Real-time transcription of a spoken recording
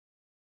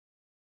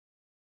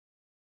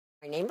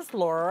My name is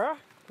Laura,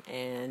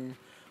 and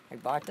I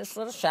bought this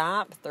little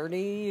shop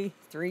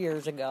 33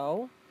 years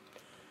ago.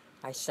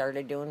 I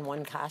started doing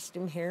one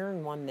costume here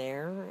and one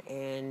there,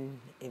 and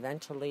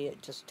eventually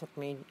it just took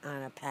me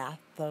on a path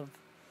of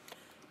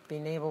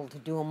being able to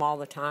do them all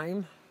the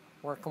time,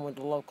 working with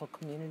the local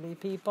community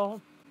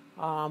people.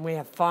 We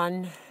have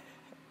fun.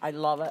 I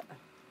love it.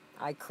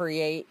 I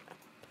create.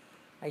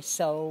 I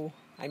sew.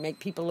 I make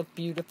people look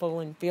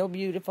beautiful and feel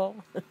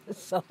beautiful.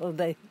 So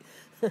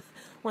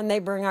when they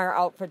bring our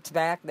outfits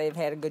back, they've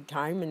had a good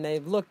time and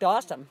they've looked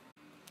awesome.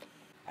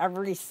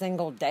 Every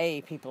single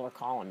day, people are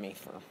calling me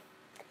for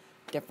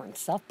different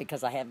stuff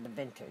because I have the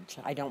vintage.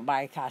 I don't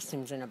buy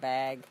costumes in a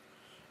bag,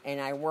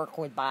 and I work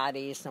with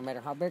bodies. No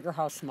matter how big or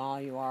how small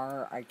you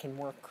are, I can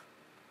work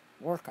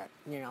it.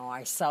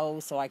 I sew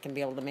so I can be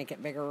able to make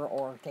it bigger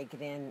or take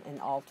it in and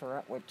alter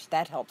it, which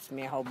that helps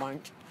me a whole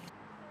bunch.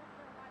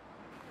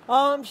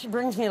 She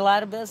brings me a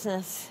lot of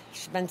business.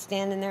 She's been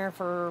standing there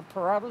for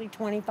probably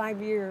 25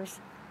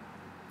 years.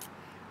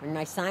 When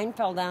my sign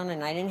fell down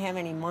and I didn't have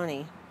any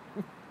money,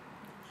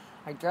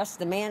 I dressed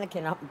the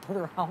mannequin up and put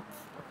her out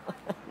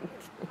front.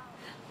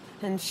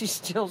 And she's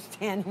still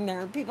standing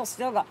there. And people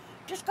still go,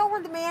 just go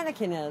where the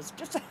mannequin is.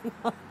 Just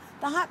the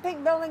hot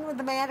pink building with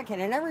the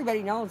mannequin. And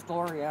everybody knows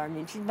Gloria. I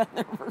mean, she's been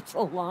there for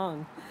so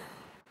long.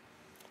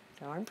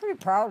 So I'm pretty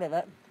proud of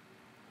it.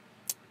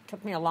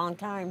 Took me a long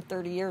time,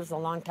 30 years, a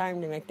long time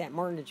to make that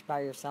mortgage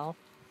by yourself.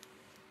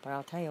 But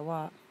I'll tell you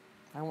what,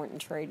 I wouldn't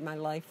trade my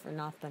life for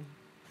nothing.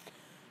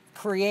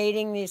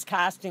 Creating these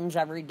costumes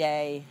every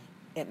day,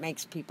 it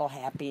makes people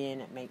happy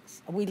and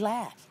we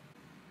laugh.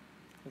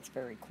 It's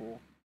very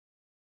cool.